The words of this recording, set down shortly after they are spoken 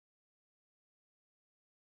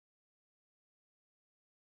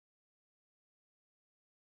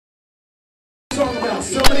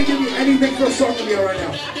gonna give you anything for a song from here right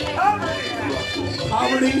now.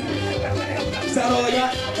 Poverty. Is that all I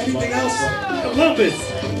got? Anything else? Columbus.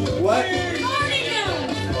 What?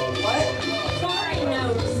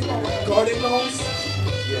 Garden Garden gnomes?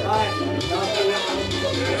 Alright.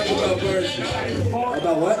 About birds.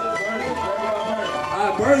 About what?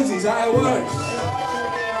 Burnzies, alright, words.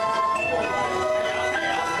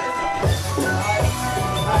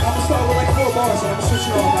 I'm gonna start with like 4 bars and I'm gonna switch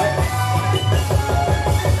it on, right?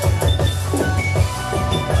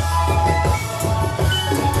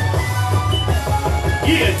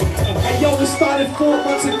 Yeah. Hey yo, it started 4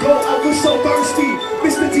 months ago, I was so thirsty.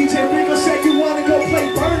 Mr. DJ Ringo said you wanna go play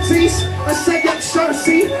Burnzies? I said yup, sure,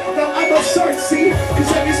 see. Now I'm absurd, see.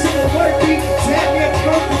 Cause every single word beat, damn near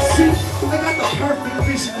perfect, see. I got the perfect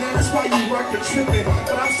vision, yeah, that's why you work and tripping.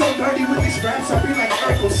 But I'm so dirty with these raps, I be like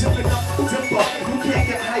Urkel, sipping up the dimple. You can't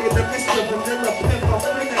get higher than Mr. Vanilla Pimp. I'm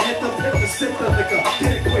finna hit the pimp and sip the liquor.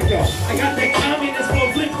 Get it quicker. I got that communist flow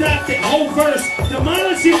flipped out, that whole verse.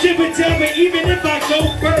 Demolish your jib and jab, but even if I go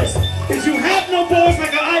first. Cause you have no balls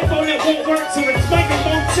like an iPhone that won't work, so it's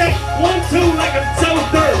microphone check 1, 2 like I'm so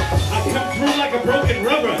third. I come through like a broken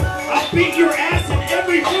rubber. I beat your ass in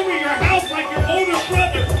every room of your house like your older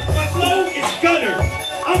brother. My flow is gutter.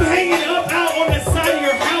 I'm hanging up out on the side of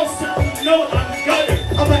your house, so you know I'm gutter.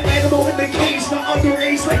 I'm an animal in the cage, not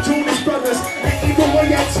underage like Jonas Brothers. And either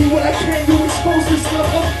way I do what I can to expose this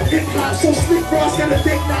love of hip-hop. So Slick Ross got a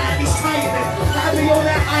big 9, he's tying it. I be on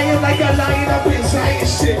that iron like a lion, I've been giant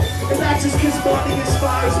shit. And not just cause money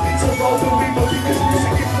inspires me to roll the reaper, because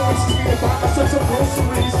music influences me to buy myself some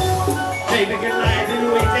groceries. David Goliath, the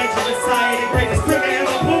new age ancient Messiah, the greatest criminal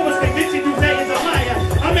ever born was convinced you today is a liar.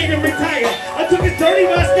 I made him retire. I took his dirty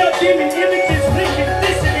washed up demon images,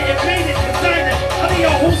 reconditioned it and made it designer. I be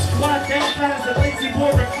a whole squad down fast, a lazy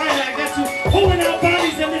boy recliner. I got you pulling out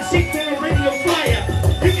bodies and then sheep to a radio flyer.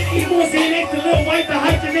 You can eat more CNX, the little white, the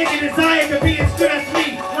hype, the naked desire to be as good as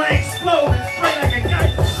me. When I explode and spray like a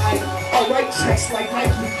knife. I write checks like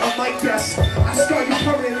Nike, I might guess. I scar you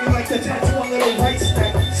permanently like the tattoo on little right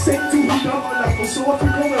stack. Same dude who done my knuckles. So if you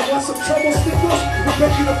go and want some trouble, stick close. We'll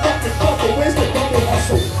break you the fucking buckle. Where's the bubble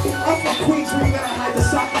hustle? I'm from Queens where you gotta hide the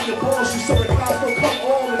sock in your balls. You saw the clouds don't come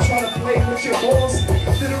on and try to play with your balls.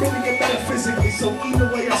 Didn't really get better physically, so either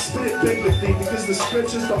way I spit it biblically. Because the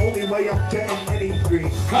scripture's the only way I'm getting any green.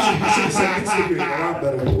 Instagram, I'm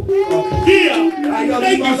better. Yeah! I got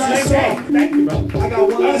Thank you, last song. Thank you, bro. I got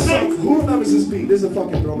one last song. Who remembers this beat? This is a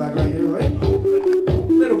fucking throwback right here, right? A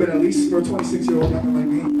little bit at least for a 26-year-old young like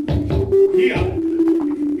me. Yeah.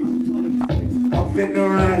 I'm finna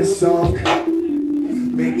write a song.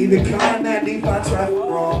 Maybe the kind that deep I traffic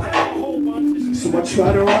wrong. So I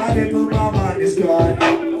try to write it, but my mind is gone.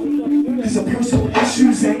 Cause of personal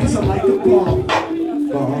issues and cause I like the bomb.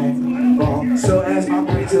 Bomb. So as my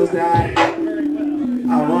brain cells die,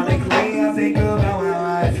 ironically I think about my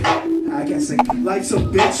life. I can't sing. Life's a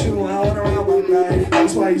bitch who I want around my life.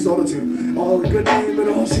 That's why I use auto-tune. All the good name, but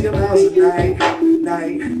all she allows at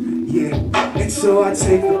night, yeah. And so I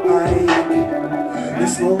take the bite.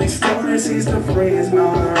 This lonely stoner sees the phrase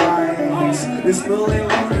my rise. This lonely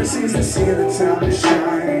loner sees the sea of the time to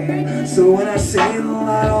shine. So when I say the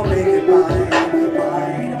light, I'll make it mine.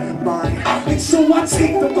 And so I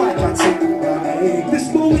take the bite, This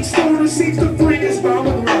lonely stoner seems to bring his mouth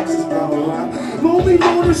with rocks. Lonely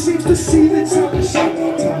loner seems to see the time to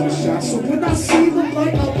shine. So when I see the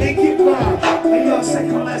light, I'll make it blind. Hey yo,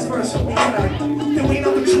 second to last verse from me tonight. Then we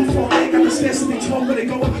know the truth on they got the scarcity, told where they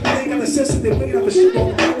going. They ain't got the sense that they waiting on the shit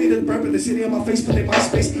going. I don't need to burp in the city on my face, put in my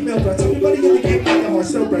space. Mail threats, everybody in the game, like the heart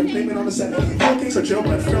still break. Name it on the set. All kings are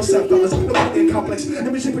jailbred, real self-dollars. Nobody in complex,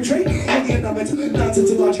 every shape and trait. All the endowments, nonsense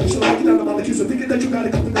and logic. So looking down the molecules, so thinking that you got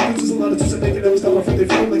it. Something that uses a lot of tools and they can never stop. I think they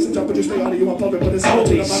feel like some job, but just stay out of you. I'm pumping, but it's all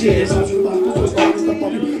holy shit.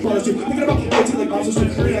 Thinking about waiting like bounces to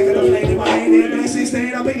free. I got a plane in my hand and I say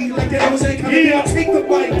staying up and eating like that. I was ain't coming down, take the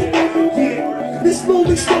bite. Yeah, this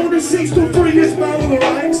lonely stoner seems to free his mouth with the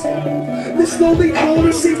rhymes. This lonely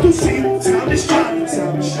loner seems to see time is shining,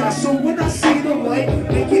 So when I see the light,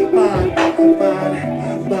 make it mine.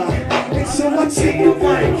 And so I take the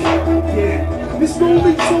bite. Yeah, this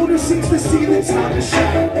lonely loner seems to see the time to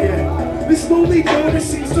shine. Yeah, this lonely loner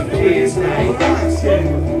seems to free his mouth with the rhymes.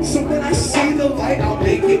 Yeah, so when I see the light, I'll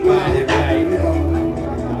make it mine.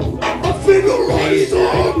 I figure right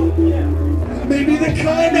song. Maybe the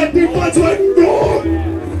kind that defines like wrong.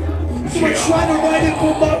 So I try to write it,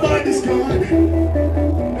 but my mind is gone.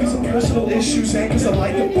 Cause of personal issues and cause I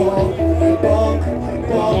like the bomb.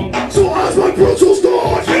 So as my pencil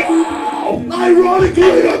starts,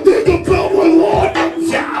 ironically I think about my life.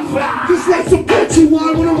 Cause life's a bitch who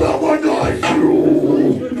I wanna love my life.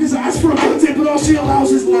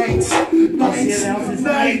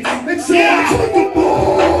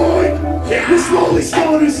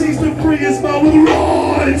 slowly stoner seems to free his mind with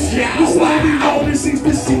rhymes. The slowly loner seems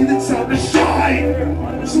to see the time to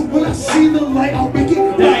shine. So when I see the light, I'll make it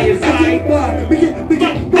mine. Make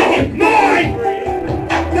it mine.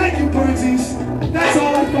 Thank you, Burnzies. That's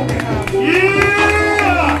all I fucking have.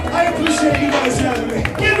 Yeah! I appreciate you guys having me.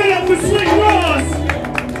 Give it up for Slick Ross!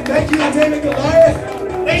 Thank you, David Goliath.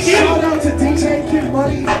 Thank you! Shout out to DJ Kid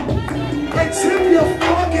Money. And tip your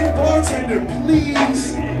fucking bartender,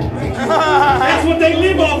 please. Thank you. That's what they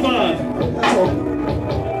live off of! That's all.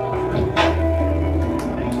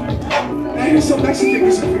 Now here's some Mexican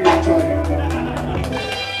music for you to try.